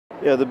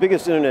Yeah, the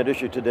biggest internet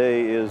issue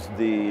today is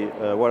the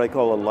what I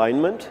call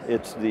alignment.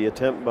 It's the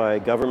attempt by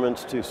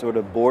governments to sort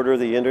of border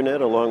the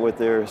internet along with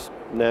their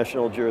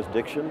national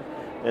jurisdiction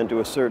and to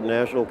assert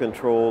national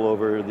control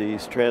over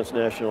these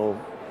transnational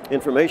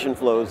information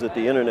flows that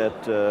the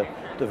internet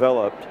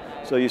developed.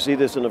 So you see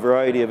this in a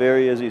variety of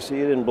areas. You see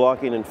it in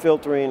blocking and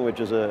filtering, which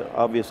is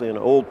obviously an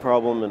old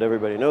problem that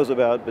everybody knows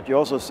about, but you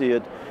also see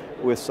it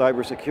with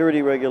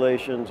cybersecurity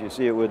regulations, you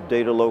see it with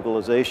data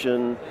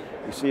localization,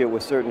 you see it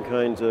with certain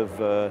kinds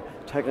of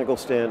technical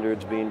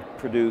standards being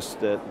produced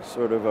that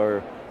sort of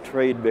are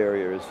trade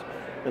barriers.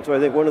 And so I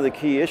think one of the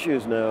key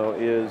issues now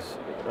is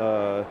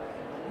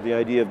the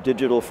idea of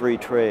digital free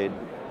trade.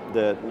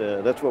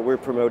 That's what we're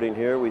promoting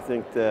here. We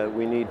think that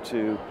we need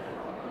to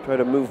try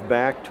to move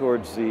back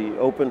towards the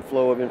open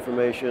flow of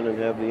information and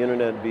have the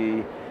internet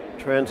be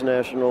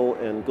transnational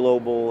and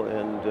global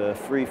and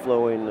free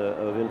flowing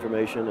of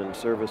information and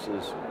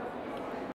services.